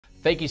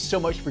Thank you so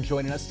much for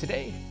joining us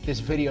today. This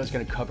video is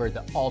going to cover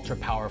the ultra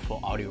powerful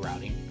audio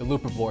routing the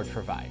Looperboard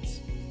provides.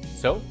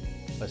 So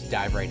let's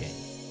dive right in.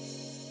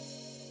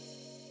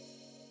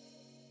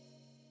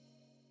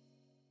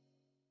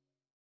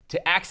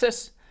 To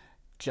access,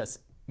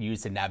 just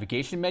use the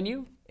navigation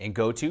menu and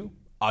go to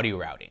audio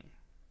routing.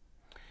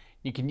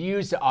 You can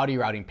use the audio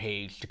routing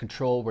page to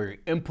control where your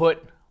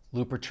input,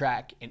 looper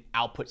track, and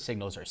output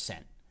signals are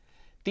sent.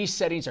 These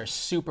settings are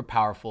super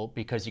powerful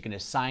because you can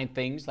assign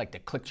things like the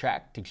click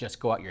track to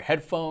just go out your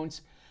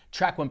headphones,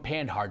 track 1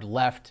 panned hard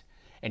left,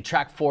 and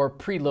track 4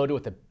 preloaded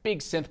with a big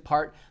synth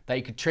part that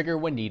you can trigger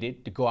when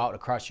needed to go out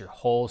across your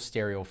whole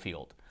stereo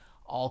field.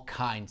 All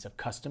kinds of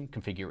custom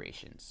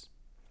configurations.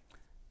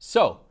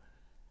 So,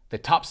 the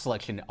top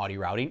selection in audio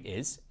routing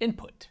is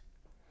input.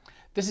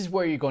 This is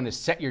where you're going to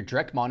set your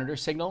direct monitor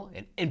signal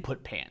and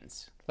input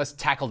pans. Let's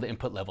tackle the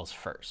input levels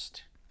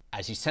first.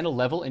 As you send a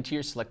level into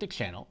your selected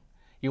channel,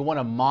 you'll want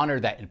to monitor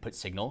that input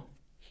signal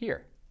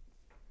here.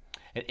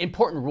 An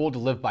important rule to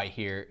live by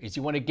here is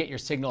you want to get your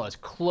signal as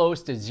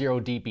close to 0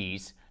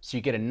 dBs so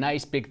you get a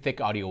nice big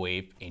thick audio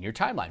wave in your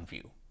timeline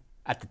view.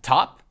 At the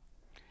top,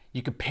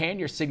 you can pan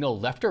your signal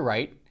left or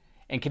right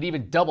and can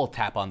even double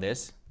tap on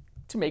this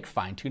to make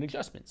fine-tune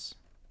adjustments.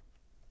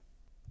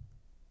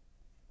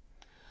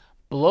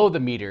 Below the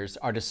meters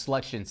are the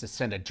selections to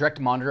send a direct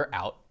monitor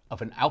out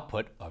of an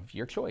output of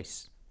your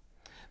choice.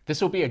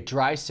 This will be a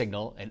dry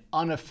signal and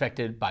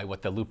unaffected by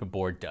what the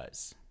Looperboard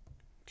does.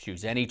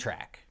 Choose any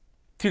track.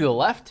 To the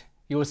left,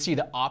 you will see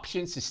the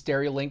options to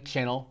stereo link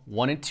channel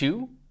 1 and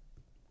 2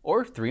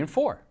 or 3 and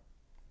 4.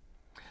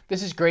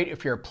 This is great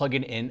if you're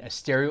plugging in a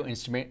stereo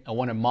instrument and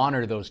want to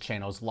monitor those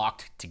channels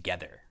locked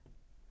together.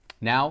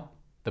 Now,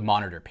 the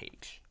monitor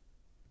page.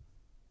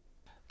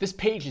 This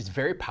page is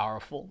very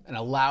powerful and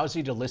allows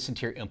you to listen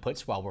to your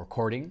inputs while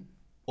recording,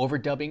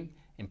 overdubbing,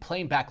 and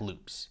playing back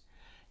loops.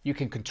 You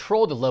can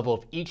control the level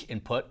of each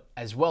input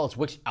as well as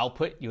which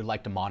output you would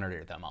like to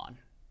monitor them on.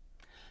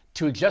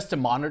 To adjust the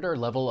monitor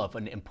level of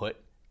an input,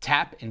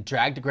 tap and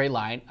drag the gray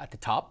line at the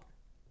top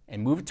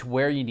and move it to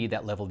where you need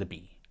that level to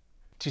be.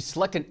 To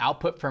select an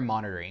output for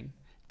monitoring,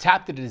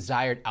 tap the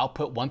desired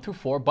output 1 through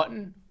 4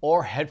 button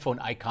or headphone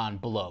icon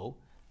below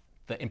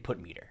the input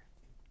meter.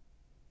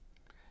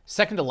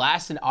 Second to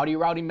last in the audio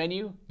routing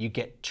menu, you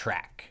get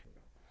track.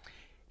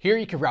 Here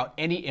you can route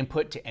any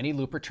input to any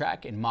looper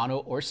track in mono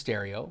or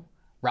stereo,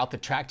 route the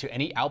track to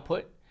any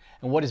output,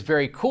 and what is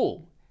very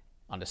cool,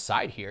 on the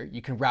side here,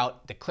 you can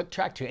route the click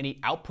track to any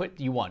output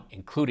you want,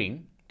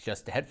 including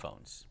just the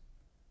headphones.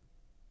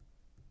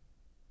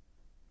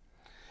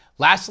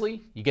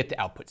 Lastly, you get the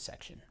output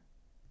section.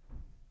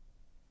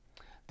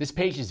 This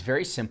page is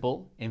very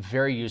simple and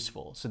very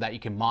useful so that you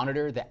can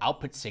monitor the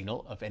output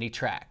signal of any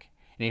track.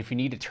 And if you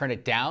need to turn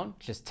it down,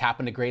 just tap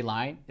on the gray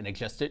line and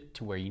adjust it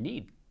to where you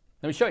need.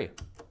 Let me show you.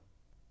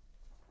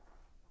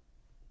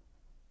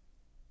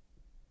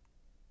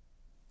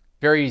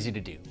 Very easy to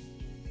do.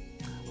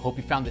 Hope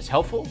you found this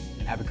helpful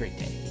and have a great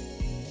day.